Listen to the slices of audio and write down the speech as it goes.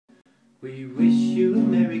We wish you a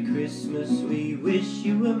Merry Christmas, we wish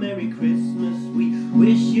you a Merry Christmas, we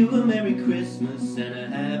wish you a Merry Christmas and a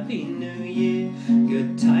Happy New Year.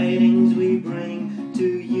 Good tidings we bring to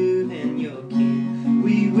you and your kin.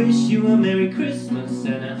 We wish you a Merry Christmas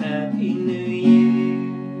and a Happy New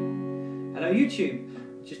Year. Hello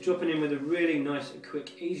YouTube, just dropping in with a really nice,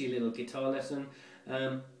 quick, easy little guitar lesson.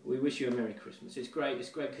 We wish you a Merry Christmas. It's great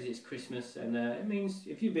because it's Christmas, and it means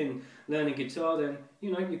if you've been learning guitar, then you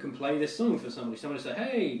know you can play this song for somebody. Somebody say,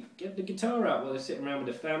 hey, get the guitar out while they're sitting around with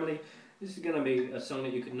their family. This is going to be a song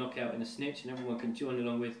that you can knock out in a snitch and everyone can join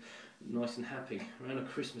along with, nice and happy, around a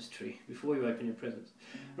Christmas tree before you open your presents.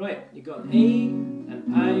 Right, you've got an E, an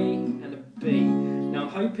A and a B. Now I'm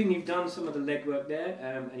hoping you've done some of the legwork there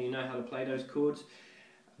and you know how to play those chords.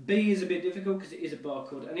 B is a bit difficult because it is a bar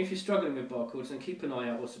chord, and if you're struggling with bar chords, then keep an eye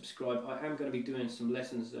out or subscribe. I am going to be doing some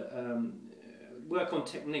lessons that work on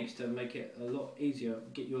techniques to make it a lot easier,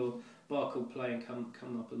 get your bar chord playing come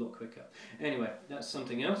up a lot quicker. Anyway, that's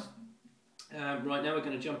something else. Right now we're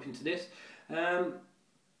going to jump into this.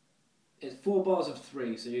 It's 4 bars of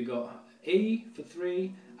 3, so you've got E for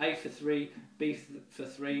 3, A for 3, B for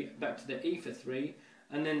 3, back to the E for 3,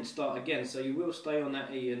 and then start again. So you will stay on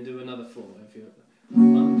that E and do another 4 if you.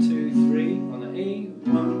 1, 2, 3 on the E,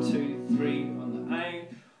 1, 2, 3 on the A,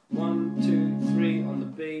 1, 2, 3 on the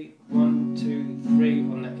B, 1, 2, 3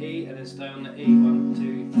 on the E, and then stay on the E, 1,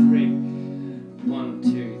 2, 3, 1,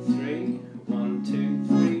 2, 3, 1, 2,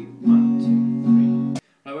 3, 1, 2,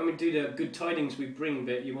 3. Right, when we do the good tidings we bring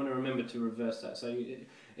bit, you want to remember to reverse that. So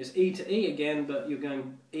it's E to E again, but you're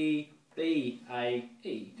going E, B, A,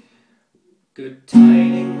 E. Good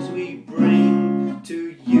tidings we bring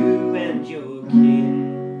to you and your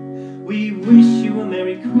kin. We wish you a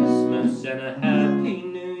Merry Christmas and a Happy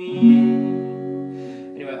New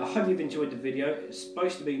Year. Anyway, I hope you've enjoyed the video. It's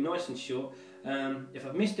supposed to be nice and short. If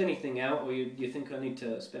I've missed anything out, or you think I need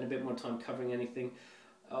to spend a bit more time covering anything,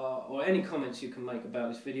 or any comments you can make about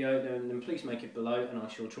this video, then please make it below, and I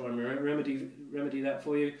shall try and remedy that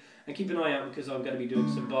for you. And keep an eye out, because I'm going to be doing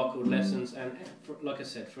some bar chord lessons, and like I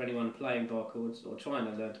said, for anyone playing bar chords or trying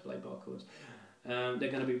to learn to play bar chords, they're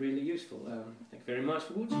going to be really useful. Thank you very much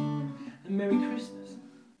for watching, and Merry Christmas.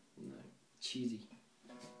 No, cheesy.